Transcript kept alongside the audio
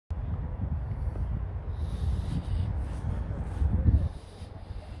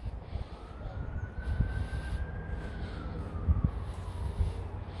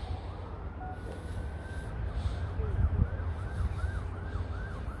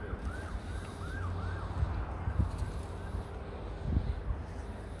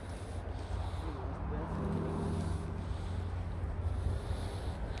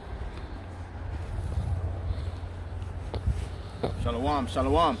Shalom,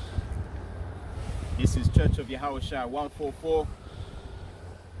 shalom. This is Church of Yahushua 144.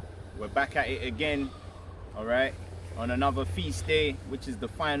 We're back at it again, all right, on another feast day, which is the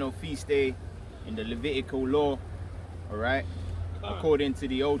final feast day in the Levitical law, all right, according to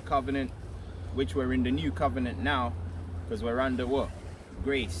the old covenant, which we're in the new covenant now, because we're under what?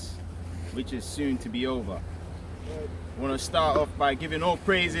 Grace, which is soon to be over. I want to start off by giving all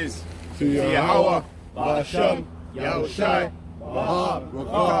praises to Yahweh, Ba'ashem, Yahushai, Baha,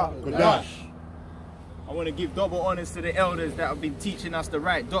 Rakah, Kodash. I want to give double honors to the elders that have been teaching us the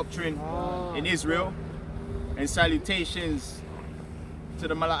right doctrine in Israel, and salutations to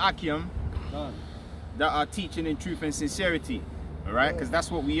the Mala'akim that are teaching in truth and sincerity, all right, because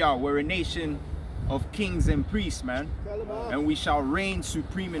that's what we are. We're a nation of kings and priests, man, and we shall reign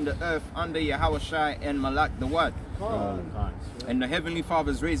supreme in the earth under Yahushai and Malak the Wad. And the Heavenly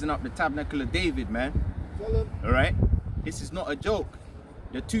Father's raising up the tabernacle of David, man. All right, this is not a joke.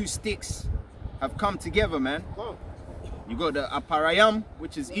 The two sticks have come together, man. You got the Aparayam,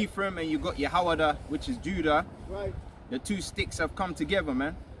 which is Ephraim, and you got Yahawada, which is Judah. The two sticks have come together,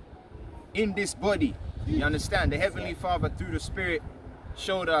 man, in this body. You understand? The Heavenly Father through the Spirit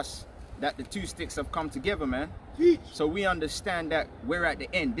showed us that the two sticks have come together, man. So we understand that we're at the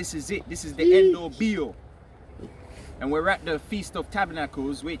end. This is it. This is the end or be all. And we're at the Feast of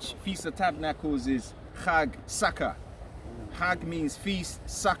Tabernacles, which Feast of Tabernacles is Chag Saka. Chag means feast,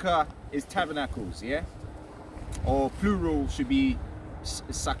 Saka is tabernacles, yeah? Or plural should be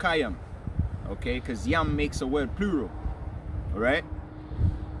Sakayam, okay? Because Yam makes a word plural, all right?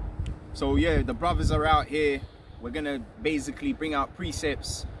 So yeah, the brothers are out here. We're gonna basically bring out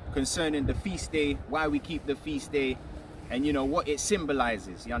precepts concerning the feast day, why we keep the feast day, and you know what it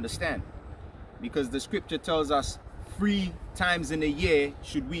symbolizes, you understand? Because the scripture tells us 3 times in a year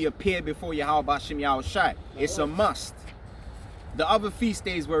should we appear before Yahweh Ba'ashem Yahushai. It's a must. The other feast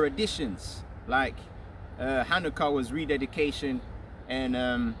days were additions, like Hanukkah was rededication,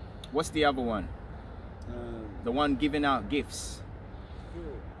 and what's the other one? The one giving out gifts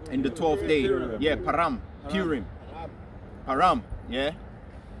in the 12th day. Yeah, Purim. Purim, yeah.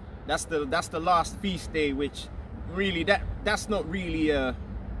 That's the last feast day, which really that's not really a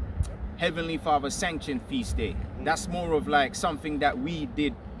Heavenly Father sanctioned feast day. That's more of like something that we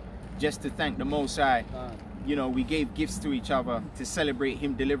did just to thank the Most High. You know, we gave gifts to each other to celebrate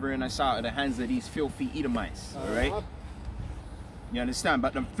Him delivering us out of the hands of these filthy Edomites, all right? You understand?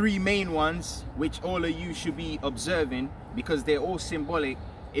 But the 3 main ones, which all of you should be observing, because they're all symbolic,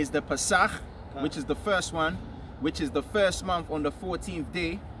 is the Pesach, which is the first one, which is the first month on the 14th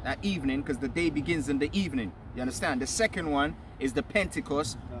day, that evening, because the day begins in the evening. You understand? The second one is the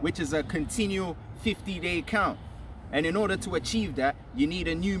Pentecost, which is a continual 50-day count. And in order to achieve that, you need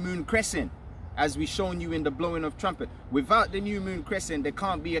a new moon crescent, as we've shown you in the blowing of trumpet. Without the new moon crescent, there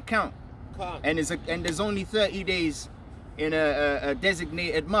can't be a count. And there's only 30 days in a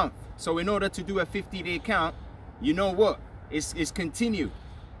designated month. So in order to do a 50-day count, you know what? It's continued.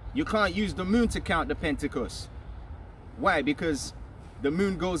 You can't use the moon to count the Pentecost. Why? Because the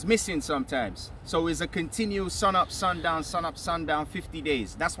moon goes missing sometimes. So it's a continual sun up, sundown, 50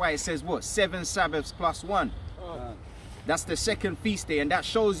 days. That's why it says what? 7 Sabbaths plus 1. That's the second feast day, and that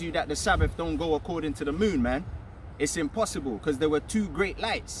shows you that the Sabbath don't go according to the moon, man. It's impossible, because there were 2 great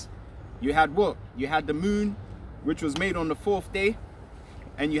lights. You had what? You had the moon, which was made on the 4th day,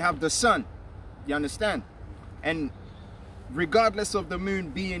 and you have the sun. You understand? And regardless of the moon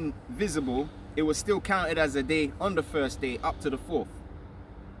being visible, it was still counted as a day on the 1st day up to the 4th.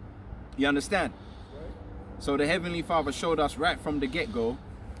 You understand? So the Heavenly Father showed us right from the get-go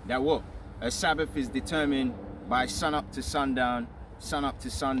that what? A Sabbath is determined by sun up to sundown, sun up to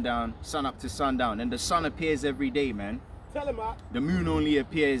sundown, sun up to sundown. And the sun appears every day, man. Tell him that. The moon only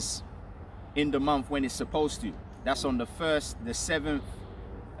appears in the month when it's supposed to. That's on the 1st, the 7th,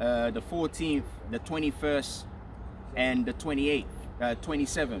 the 14th, the 21st, and the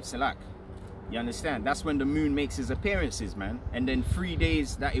 27th, Salak. You understand? That's when the moon makes its appearances, man. And then 3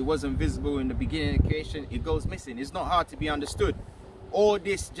 days that it wasn't visible in the beginning of creation, it goes missing. It's not hard to be understood. All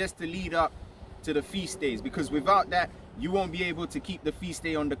this just to lead up to the feast days, because without that, you won't be able to keep the feast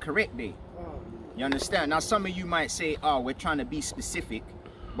day on the correct day. You understand? Now, some of you might say, oh, we're trying to be specific.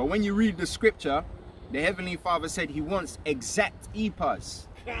 But when you read the scripture, the Heavenly Father said He wants exact epas.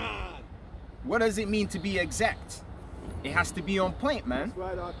 What does it mean to be exact? It has to be on point, man.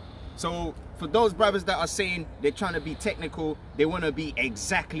 So for those brothers that are saying they're trying to be technical, they want to be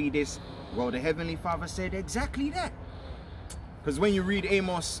exactly this, well, the Heavenly Father said exactly that. Because when you read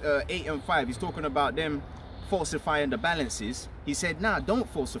Amos 8 and 5, he's talking about them falsifying the balances. He said, nah, don't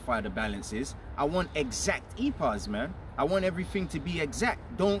falsify the balances. I want exact ephahs, man. I want everything to be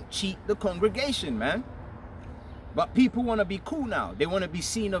exact. Don't cheat the congregation, man. But people want to be cool now. They want to be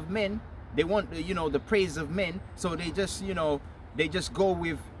seen of men. They want, you know, the praise of men. So they just, you know, they just go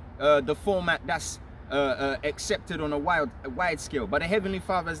with the format that's accepted on a wide scale. But the Heavenly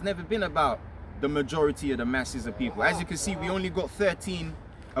Father has never been about the majority of the masses of people. As you can see, we only got 13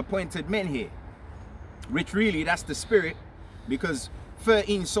 appointed men here, which really, that's the spirit, because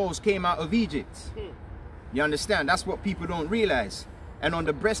 13 souls came out of Egypt. You understand? That's what people don't realize. And on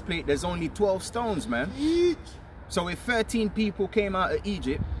the breastplate, there's only 12 stones, man. So if 13 people came out of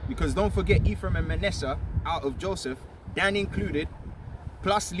Egypt, because don't forget Ephraim and Manasseh out of Joseph, Dan included,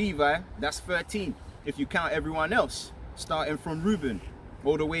 plus Levi, that's 13. If you count everyone else, starting from Reuben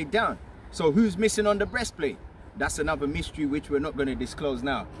all the way down. So who's missing on the breastplate? That's another mystery which we're not going to disclose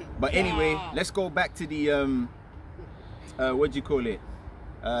now. But anyway, let's go back to the, what do you call it?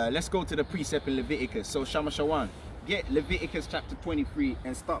 Let's go to the precept in Leviticus. So Shama Shawan, get Leviticus chapter 23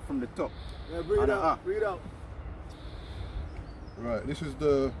 and start from the top. Yeah, read out. Read out. Right, this is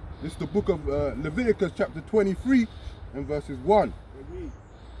the book of Leviticus chapter 23 and verses 1.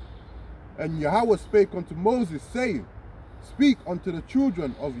 And Yahweh spake unto Moses, saying, Speak unto the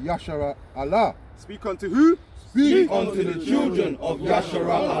children of Yashara Allah. Speak unto who? Speak unto the children of Yashara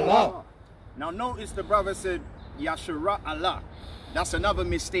Allah. Now notice the brother said Yashara Allah. That's another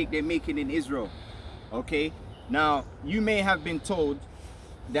mistake they're making in Israel. Okay? Now, you may have been told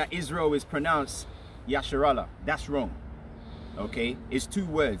that Israel is pronounced Yasharallah. That's wrong. Okay? It's 2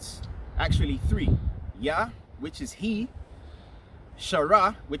 words. Actually 3. Yah, which is he.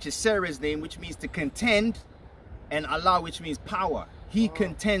 Shara, which is Sarah's name, which means to contend. And Allah, which means power. He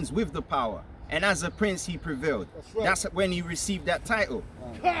contends with the power. And as a prince, he prevailed. That's when he received that title.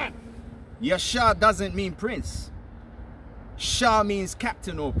 Yashar doesn't mean prince. Shah means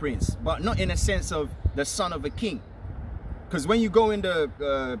captain or prince, but not in a sense of the son of a king. Because when you go in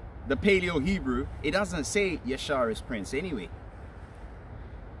the Paleo Hebrew, it doesn't say Yashar is prince anyway.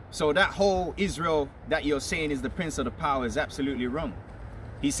 So that whole Israel that you're saying is the prince of the power is absolutely wrong.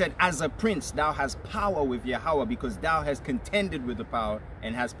 He said, as a prince, thou hast power with Yahweh because thou hast contended with the power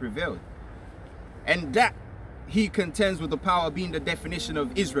and has prevailed. And that he contends with the power being the definition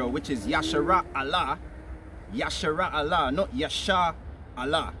of Israel, which is Yashara Allah. Yashara Allah, not Yashar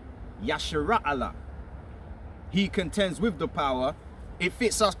Allah. Yashara Allah. He contends with the power. It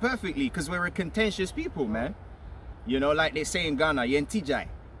fits us perfectly because we're a contentious people, man. You know, like they say in Ghana, Yentijai.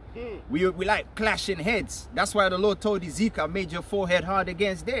 We like clashing heads. That's why the Lord told Ezekiel, made your forehead hard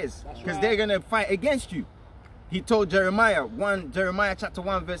against theirs. Because they're going to fight against you. He told Jeremiah, Jeremiah chapter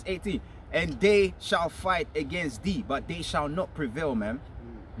 1 verse 18, and they shall fight against thee, but they shall not prevail, man.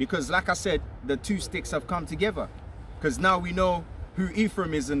 Because like I said, the 2 sticks have come together. Because now we know who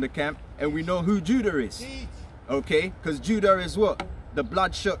Ephraim is in the camp, and we know who Judah is. Okay? Because Judah is what? The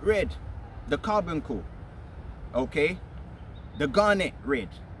bloodshot red, the carbuncle. Okay? The garnet red,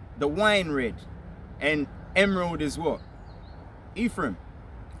 the wine red, and emerald is what? Ephraim.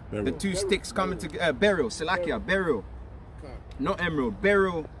 Beryl. The 2 sticks coming together. Beryl, Salakia, beryl. Not emerald.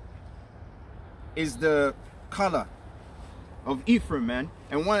 Beryl is the color of Ephraim, man.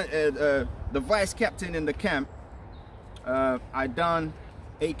 And one, the vice captain in the camp, Adan,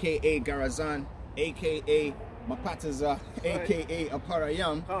 aka Garazan, aka Mapataza, aka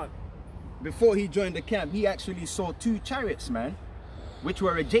Aparayam. Before he joined the camp, he actually saw 2 chariots, man, which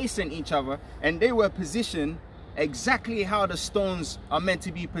were adjacent each other, and they were positioned exactly how the stones are meant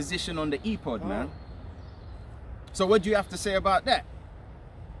to be positioned on the ephod, man. So what do you have to say about that?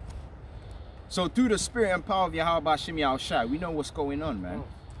 So through the spirit and power of Yahweh Bashim Yahushai, we know what's going on, man.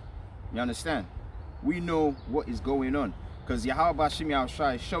 You understand? We know what is going on. Because Yahweh Bashim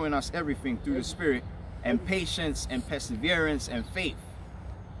Yahushai is showing us everything through the spirit, and patience and perseverance and faith.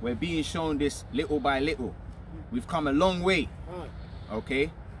 We're being shown this little by little. We've come a long way.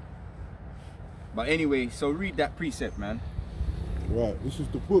 Okay? But anyway, so read that precept, man. Right, this is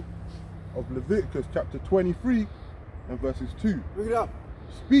the book of Leviticus chapter 23 and verses 2. Read it up.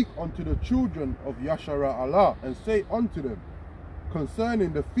 Speak unto the children of Yashara Allah, and say unto them,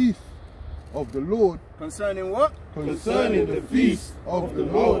 concerning the feast of the Lord. Concerning what? Concerning the feast of the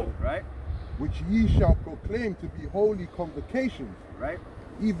Lord. Right? Which ye shall proclaim to be holy convocations. Right?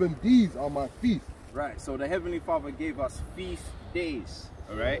 Even these are my feasts. Right, so the Heavenly Father gave us feast days.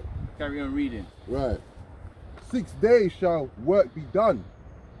 Alright? Carry on reading. Right. 6 days shall work be done,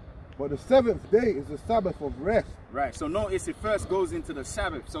 but the 7th day is the Sabbath of rest. Right, so notice it first goes into the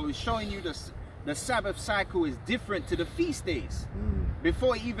Sabbath. So it's showing you the Sabbath cycle is different to the feast days.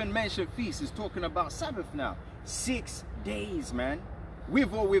 Before he even mentioned feast, he's talking about Sabbath now. 6 days, man.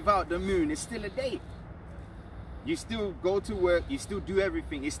 with or without the moon, it's still a day. You still go to work, you still do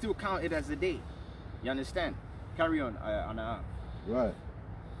everything, it's still counted as a day. You understand? Carry on, Anna. Right.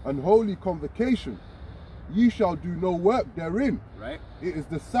 Unholy convocation, ye shall do no work therein. Right. It is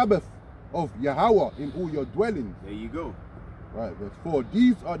the Sabbath of Yahweh in all your dwellings. There you go. Right, verse 4.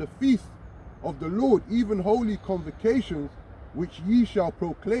 These are the feasts of the Lord, even holy convocations, which ye shall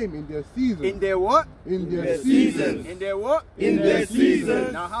proclaim in their season. In their what? In their season. In their what? In their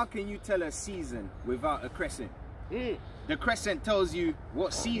season. Now how can you tell a season without a crescent? The crescent tells you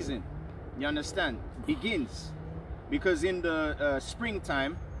what season, you understand, begins. Because in the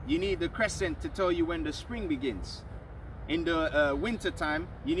springtime, you need the crescent to tell you when the spring begins. In the winter time,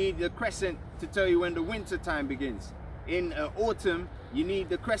 you need the crescent to tell you when the winter time begins. In autumn, you need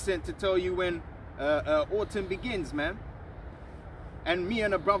the crescent to tell you when autumn begins, man. And me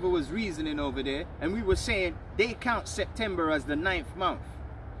and a brother was reasoning over there, and we were saying they count September as the 9th month.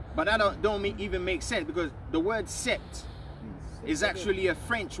 But that don't even make sense, because the word sept is actually a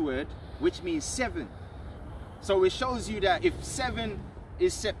French word, which means 7. So it shows you that if 7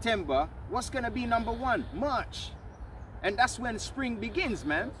 is September, what's going to be number 1? March. And that's when spring begins,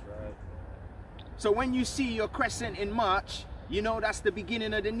 man. That's right. So when you see your crescent in March, you know that's the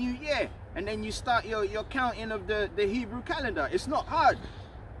beginning of the new year. And then you start your counting of the Hebrew calendar. It's not hard.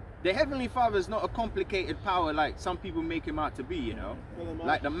 The Heavenly Father is not a complicated power like some people make him out to be, you know.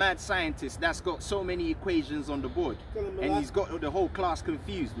 Like the mad scientist that's got so many equations on the board. And he's got the whole class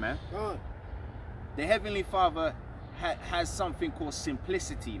confused, man. The Heavenly Father has something called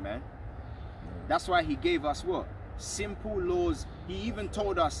simplicity, man. That's why he gave us what? Simple laws. He even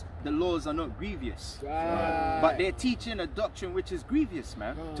told us the laws are not grievous. But they're teaching a doctrine which is grievous,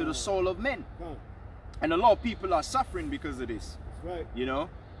 man, to the soul of men. And a lot of people are suffering because of this. You know?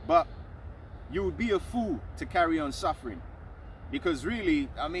 But you would be a fool to carry on suffering. Because really,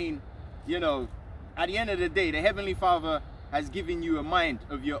 I mean, you know, at the end of the day, the Heavenly Father has given you a mind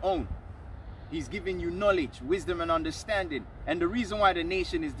of your own. He's given you knowledge, wisdom, and understanding. And the reason why the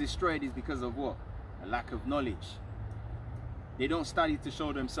nation is destroyed is because of what? A lack of knowledge. They don't study to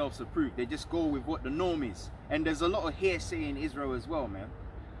show themselves approved. They just go with what the norm is. And there's a lot of hearsay in Israel as well, man.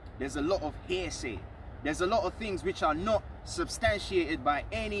 There's a lot of hearsay. There's a lot of things which are not substantiated by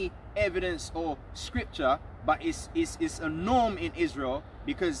any evidence or scripture, but it's a norm in Israel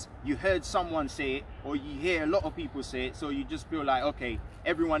because you heard someone say it, or you hear a lot of people say it, so you just feel like, okay,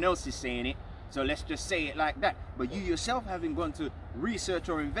 everyone else is saying it, so let's just say it like that. But you yourself haven't gone to research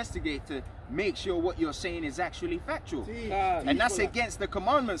or investigate to make sure what you're saying is actually factual. And that's against the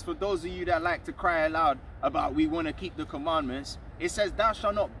commandments. For those of you that like to cry aloud about we want to keep the commandments, it says thou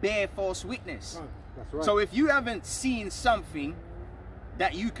shalt not bear false witness. That's right. So if you haven't seen something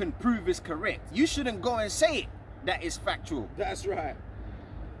that you can prove is correct, you shouldn't go and say it that is factual. That's right.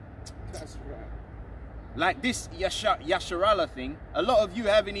 That's right. Like this Yasharallah thing, a lot of you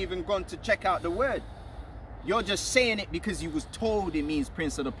haven't even gone to check out the word. You're just saying it because you was told it means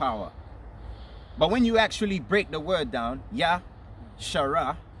Prince of the Power. But when you actually break the word down,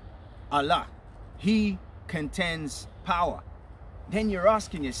 Yah-Shara, Allah, he contends power. Then you're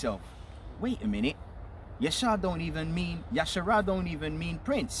asking yourself, wait a minute, Yashar don't even mean, Yashara don't even mean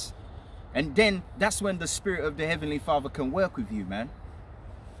prince. And then that's when the Spirit of the Heavenly Father can work with you, man.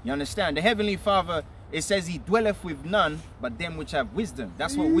 You understand? The Heavenly Father, it says he dwelleth with none but them which have wisdom.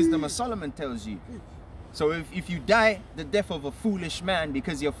 That's what Wisdom of Solomon tells you. So if you die the death of a foolish man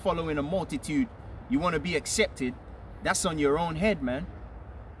because you're following a multitude, you want to be accepted, that's on your own head, man.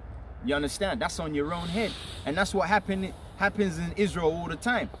 You understand? That's on your own head. And that's what happens in Israel all the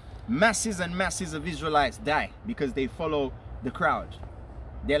time. Masses and masses of Israelites die because they follow the crowd.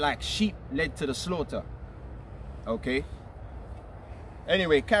 They're like sheep led to the slaughter. Okay?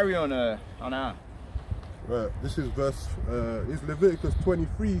 Anyway, carry on, Anna. Right, this is is Leviticus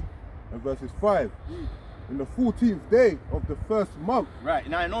 23 and verses 5. In the 14th day of the first month. Right,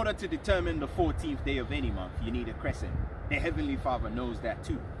 now in order to determine the 14th day of any month, you need a crescent. The Heavenly Father knows that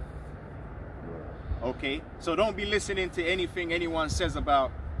too. Okay, so don't be listening to anything anyone says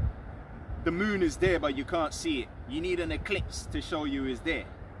about the moon is there but you can't see it. You need an eclipse to show you it's there.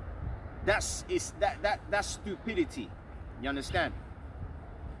 That's stupidity. You understand?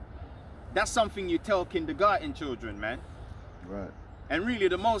 That's something you tell kindergarten children, man. Right. And really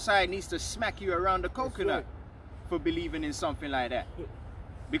the Most High needs to smack you around the coconut for believing in something like that.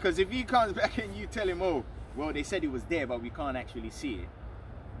 Because if he comes back and you tell him, oh, well, they said it was there but we can't actually see it.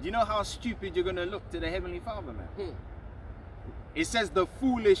 Do you know how stupid you're going to look to the Heavenly Father, man? It says the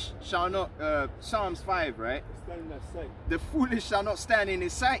foolish shall not, Psalms 5, right? Stand in that sight. The foolish shall not stand in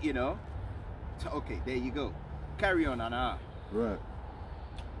his sight, you know. So, okay, there you go. Carry on, Anna. Right.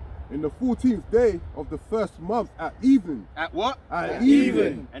 In the 14th day of the first month at evening. At what? At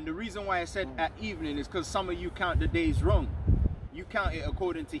evening. And the reason why I said at evening is because some of you count the days wrong. You count it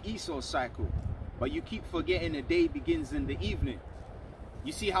according to Esau's cycle, but you keep forgetting the day begins in the evening.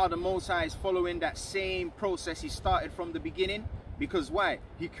 You see how the Most High is following that same process he started from the beginning? Because why?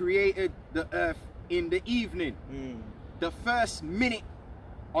 He created the earth in the evening. The first minute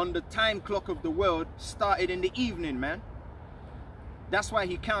on the time clock of the world started in the evening, man. That's why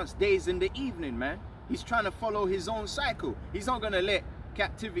he counts days in the evening, man. He's trying to follow his own cycle. He's not going to let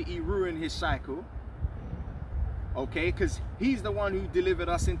captivity ruin his cycle. Okay, because he's the one who delivered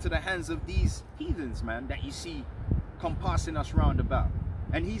us into the hands of these heathens, man, that you see compassing us round about.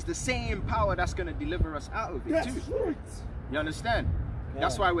 And he's the same power that's going to deliver us out of it too. Right. You understand?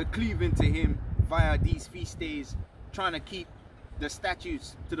 That's why we're cleaving to him via these feast days, trying to keep the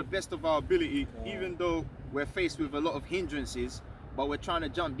statutes to the best of our ability, even though we're faced with a lot of hindrances, but we're trying to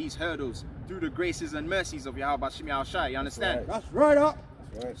jump these hurdles through the graces and mercies of Yahweh Bashim Yahushai. You understand? That's right up.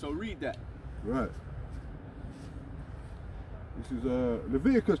 That's right. So read that. Right. This is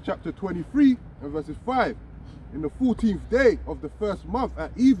Leviticus chapter 23 and verses 5. In the 14th day of the first month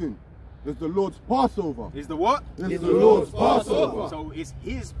at evening is the Lord's Passover. Is the what? Is the Lord's Passover. So it's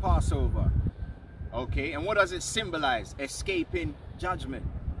his Passover. Okay, and what does it symbolize? Escaping judgment.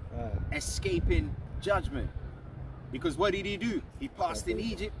 Escaping judgment. Because what did he do? He passed in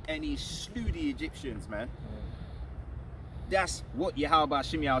Egypt and he slew the Egyptians, man. That's what Yahweh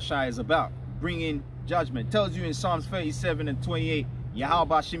Hashem Yahushai is about. Bringing judgment. Tells you in Psalms 37 and 28,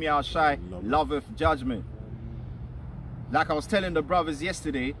 Yahweh Hashem Yahushai loveth judgment. Like I was telling the brothers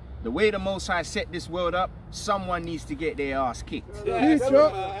yesterday, the way the Most High set this world up, someone needs to get their ass kicked.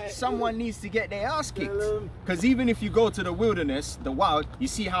 Someone needs to get their ass kicked. Because even if you go to the wilderness, the wild, you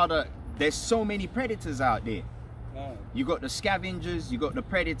see how there's so many predators out there. You got the scavengers, you got the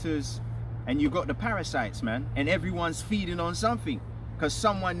predators, and you got the parasites, man. And everyone's feeding on something. Because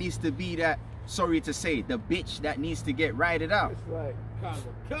someone needs to be that, sorry to say, the bitch that needs to get rided out. That's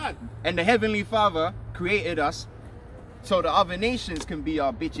right. And the Heavenly Father created us so the other nations can be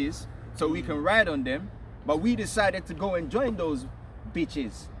our bitches, so we can ride on them. But we decided to go and join those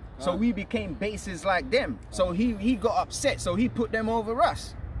bitches. So we became bases like them. So he got upset, so he put them over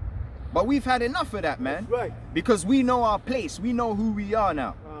us. But we've had enough of that, man. That's right. Because we know our place. We know who we are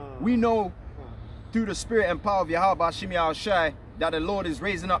now. We know through the spirit and power of Yahweh Hashem Yahushai that the Lord is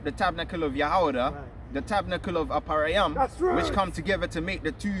raising up the tabernacle of Yahweh, the tabernacle of Aparayam, which come together to make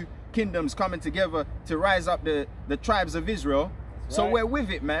the two kingdoms coming together to rise up the tribes of Israel. So we're with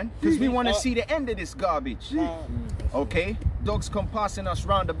it, man, because we want to see the end of this garbage. Okay, dogs compassing us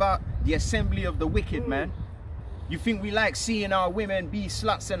round about the assembly of the wicked, man. You think we like seeing our women be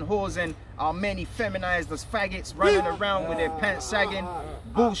sluts and whores and our men effeminized as faggots running around with their pants sagging,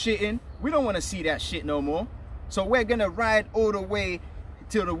 bullshitting? We don't want to see that shit no more. So we're gonna ride all the way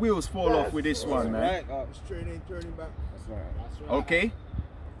till the wheels fall off with this one, man. Straight ain't turning back. That's right. That's right. Okay?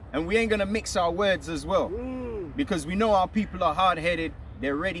 And we ain't gonna mix our words as well. Because we know our people are hard-headed,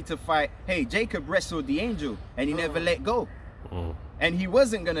 they're ready to fight. Hey, Jacob wrestled the angel and he never let go. And he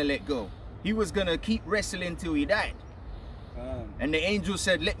wasn't gonna let go. He was gonna keep wrestling till he died. And the angel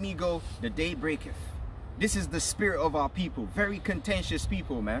said, let me go, the day breaketh. This is the spirit of our people. Very contentious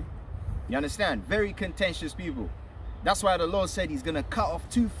people, man. You understand? Very contentious people. That's why the Lord said he's gonna cut off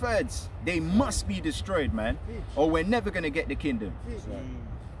 2/3. They must be destroyed, man. Or we're never gonna get the kingdom.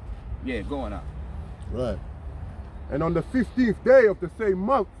 Yeah, go on out. Right. And on the 15th day of the same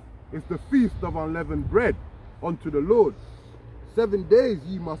month is the feast of unleavened bread unto the Lord. 7 days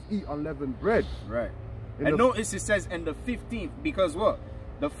ye must eat unleavened bread. Right. And notice it says in the 15th, because what?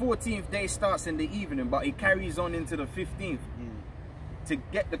 The 14th day starts in the evening, but it carries on into the 15th to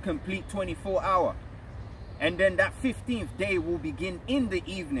get the complete 24-hour. And then that 15th day will begin in the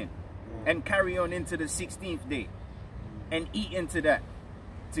evening and carry on into the 16th day and eat into that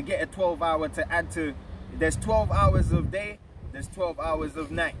to get a 12-hour to add to. There's 12 hours of day, there's 12 hours of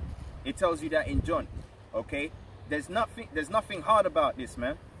night. It tells you that in John. Okay? There's nothing hard about this,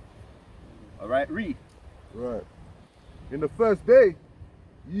 man. All right, read. Right. In the first day,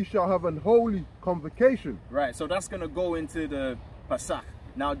 ye shall have an holy convocation. Right, so that's going to go into the Pasach.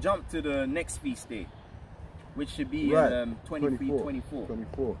 Now jump to the next feast day, which should be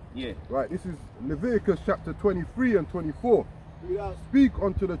 24. Yeah. Right, this is Leviticus chapter 23 and 24. Speak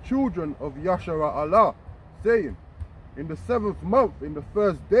unto the children of Yashara Allah, saying, in the 7th month, in the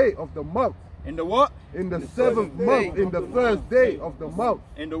first day of the month. In the what? In the 7th month, in the first day of the month.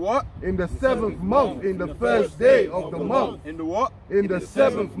 In the what? In the 7th month, in the first day of the month. In the what? In the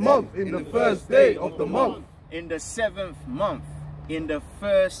 7th month, in the first day of the month. In the 7th month, in the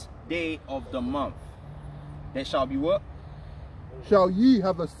first day of the month. There shall be what? Shall ye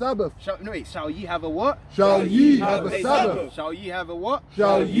have a Sabbath? Shall ye have a what? Shall ye have a Sabbath? Shall ye have a what?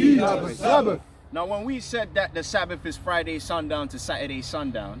 Shall ye have a Sabbath? Now when we said that the Sabbath is Friday sundown to Saturday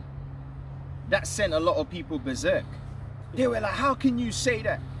sundown, that sent a lot of people berserk. They were like, how can you say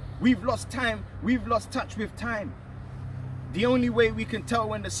that? We've lost time, we've lost touch with time. The only way we can tell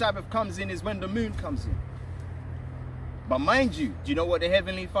when the Sabbath comes in is when the moon comes in. But mind you, do you know what the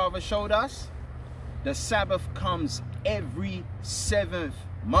Heavenly Father showed us? The Sabbath comes every 7th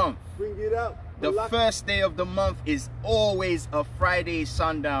month. Bring it up. The first day of the month is always a Friday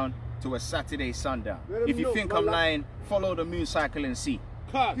sundown to a Saturday sundown. If you think I'm lying, follow the moon cycle and see.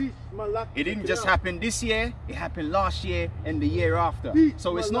 It didn't just happen this year, it happened last year and the year after.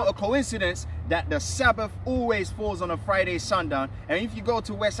 So it's not a coincidence that the Sabbath always falls on a Friday sundown. And if you go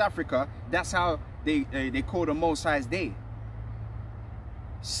to West Africa, that's how they call the Most High's Day.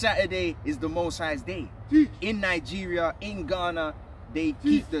 Saturday is the Most High's Day. In Nigeria, in Ghana, they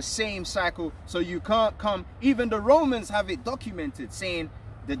keep the same cycle. So you can't come, even the Romans have it documented saying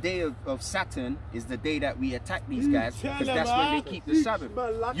the day of Saturn is the day that we attack these guys, because that's when they keep the Sabbath.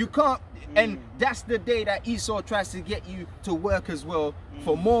 You can't, and that's the day that Esau tries to get you to work as well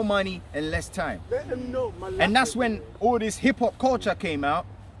for more money and less time. And that's when all this hip-hop culture came out,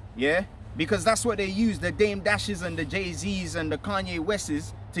 yeah, because that's what they use, the Dame Dashes and the Jay-Z's and the Kanye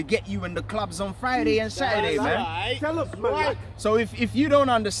Wests, to get you in the clubs on Friday and Saturday, man. Tell us, man. So if you don't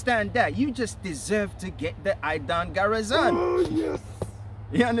understand that, you just deserve to get the Aidan Garazan. Oh, yes.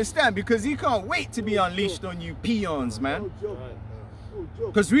 You understand? Because he can't wait to be unleashed on you peons, man.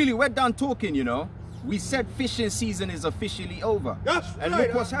 Because really, we're done talking, you know. We said fishing season is officially over. And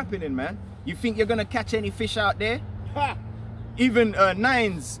look what's happening, man. You think you're going to catch any fish out there? Even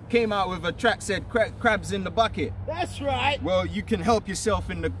Nines came out with a track said crabs in the bucket. That's right. Well, you can help yourself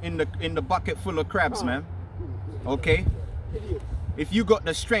in the bucket full of crabs, man. Okay? If you got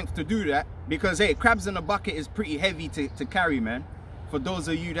the strength to do that, because hey, crabs in the bucket is pretty heavy to carry, man. For those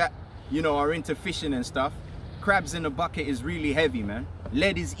of you that, you know, are into fishing and stuff, crabs in the bucket is really heavy, man.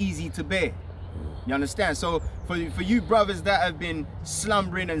 Lead is easy to bear. You understand? So for you brothers that have been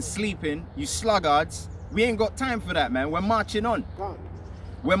slumbering and sleeping, you sluggards, we ain't got time for that, man. We're marching on.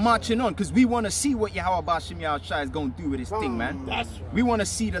 We're marching on because we want to see what Yahweh Bashim Yahushua is going to do with this thing, man. That's right. We want to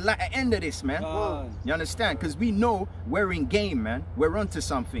see the latter end of this, man. You understand? Because we know we're in game, man. We're onto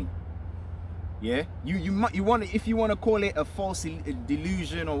something. Yeah, you want to, if you want to call it a false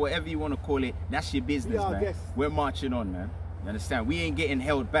delusion or whatever you want to call it, that's your business, man. We're marching on, man. You understand? We ain't getting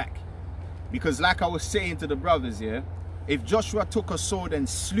held back, because like I was saying to the brothers here, if Joshua took a sword and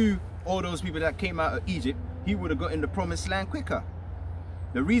slew all those people that came out of Egypt, he would have got in the promised land quicker.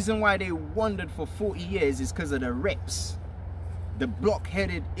 The reason why they wandered for 40 years is because of the reps, the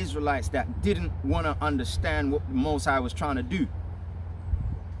block-headed Israelites that didn't want to understand what the Most High was trying to do.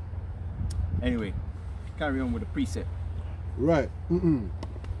 Anyway, carry on with the precept. Right.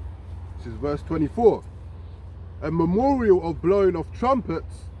 This is verse 24. A memorial of blowing of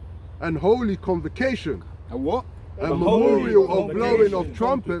trumpets and holy convocation. A what? A memorial of blowing of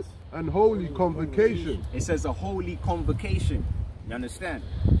trumpets and holy convocation. It says a holy convocation. You understand?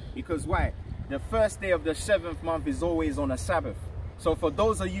 Because why? The first day of the 7th month is always on a Sabbath. So for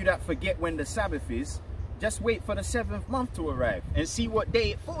those of you that forget when the Sabbath is, just wait for the 7th month to arrive and see what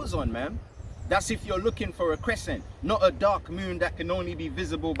day it falls on, man. That's if you're looking for a crescent, not a dark moon that can only be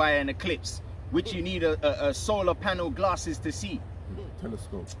visible by an eclipse, which you need a solar panel glasses to see.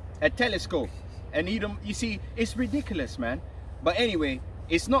 Telescope. A telescope. And you see, it's ridiculous, man. But anyway,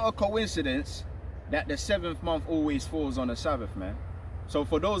 it's not a coincidence that the 7th month always falls on a Sabbath, man. So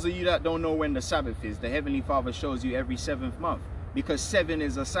for those of you that don't know when the Sabbath is, the Heavenly Father shows you every 7th month, because 7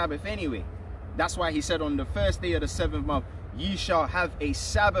 is a Sabbath anyway. That's why he said on the first day of the 7th month, ye shall have a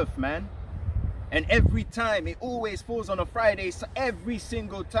Sabbath, man. And every time, it always falls on a Friday, so every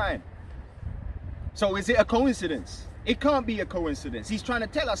single time. So is it a coincidence? It can't be a coincidence. He's trying to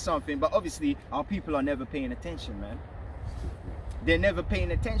tell us something, but obviously our people are never paying attention, man. They're never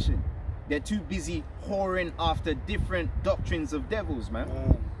paying attention. They're too busy whoring after different doctrines of devils, man.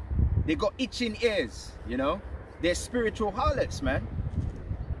 They got itching ears, you know. They're spiritual harlots, man.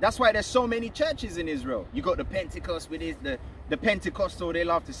 That's why there's so many churches in Israel. You got the Pentecost with it, the Pentecostal, they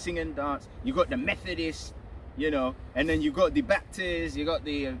love to sing and dance. You got the Methodists, you know, and then you got the Baptists, you got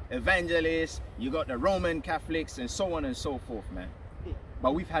the Evangelists, you got the Roman Catholics, and so on and so forth, man.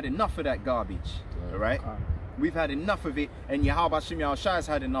 But we've had enough of that garbage, all right? We've had enough of it, and Yahweh Shem Yahushua has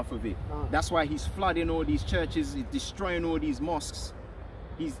had enough of it. That's why he's flooding all these churches, he's destroying all these mosques.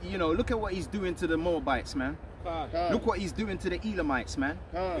 He's, you know, look at what he's doing to the Moabites, man. Look what he's doing to the Elamites, man.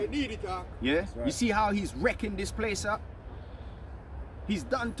 They need it, dog. Yeah? right. You see how he's wrecking this place up? He's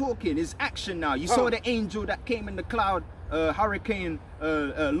done talking. It's action now. You saw the angel that came in the cloud, Hurricane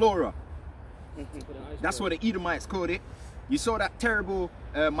Laura. That's what the Edomites called it. You saw that terrible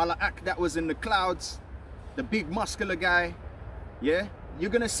Mala'ak that was in the clouds, the big muscular guy. Yeah? You're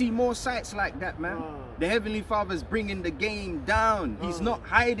going to see more sights like that, man. The Heavenly Father's bringing the game down. He's not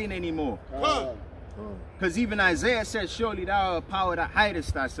hiding anymore. Because even Isaiah says, surely thou art a power that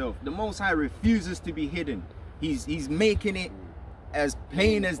hidest thyself. The Most High refuses to be hidden. He's making it as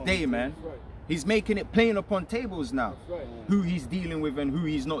plain as day, man. He's making it plain upon tables now. Who he's dealing with and who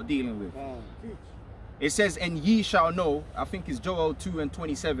he's not dealing with. It says, and ye shall know, I think it's Joel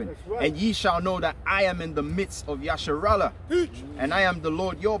 2:27. And ye shall know that I am in the midst of Yasharallah. And I am the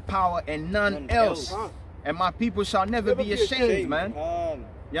Lord your power and none else. And my people shall never be ashamed, man.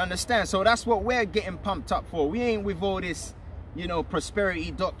 You understand? So that's what we're getting pumped up for. We ain't with all this, you know,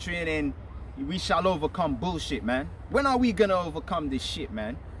 prosperity doctrine and we shall overcome bullshit, man. When are we gonna overcome this shit,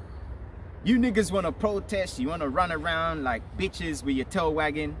 man? You niggas wanna protest, you wanna run around like bitches with your tail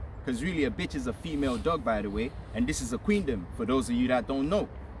wagging. Because really a bitch is a female dog, by the way. And this is a queendom, for those of you that don't know.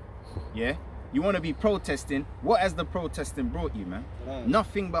 Yeah? You want to be protesting. What has the protesting brought you, man?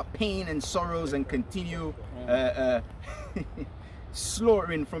 Nothing but pain and sorrows and continual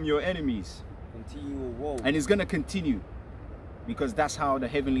slaughtering from your enemies. And it's going to continue. Because that's how the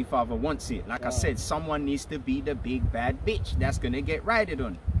Heavenly Father wants it. Like I said, someone needs to be the big bad bitch that's going to get righted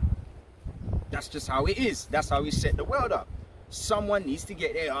on. That's just how it is. That's how we set the world up. Someone needs to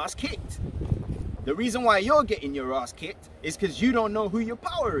get their ass kicked. The reason why you're getting your ass kicked is because you don't know who your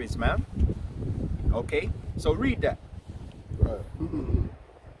power is, man. Okay? So read that. Right.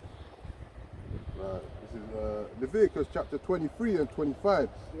 Right. This is Leviticus chapter 23 and 25.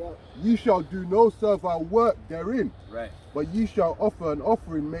 Ye shall do no servile work therein. Right. But ye shall offer an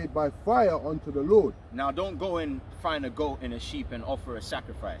offering made by fire unto the Lord. Now don't go and find a goat and a sheep and offer a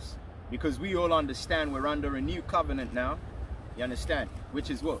sacrifice. Because we all understand we're under a new covenant now. You understand? Which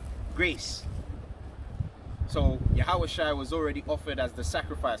is what? Grace. So Yahushua was already offered as the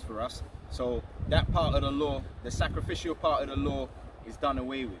sacrifice for us. So that part of the law, the sacrificial part of the law, is done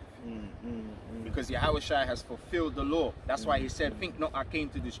away with. Because Yahushua has fulfilled the law. That's why he said, think not I came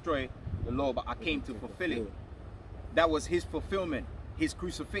to destroy the law, but I came to fulfill it. That was his fulfillment. His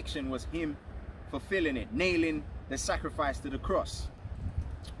crucifixion was him fulfilling it, nailing the sacrifice to the cross.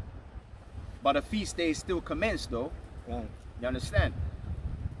 But the feast days still commence though. You understand?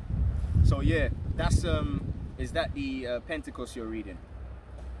 So yeah, that's is that the Pentecost you're reading?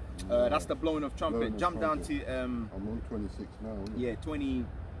 That's the blowing of trumpet. Jump down to I'm on 26 now. yeah, 20.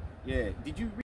 Yeah, did you read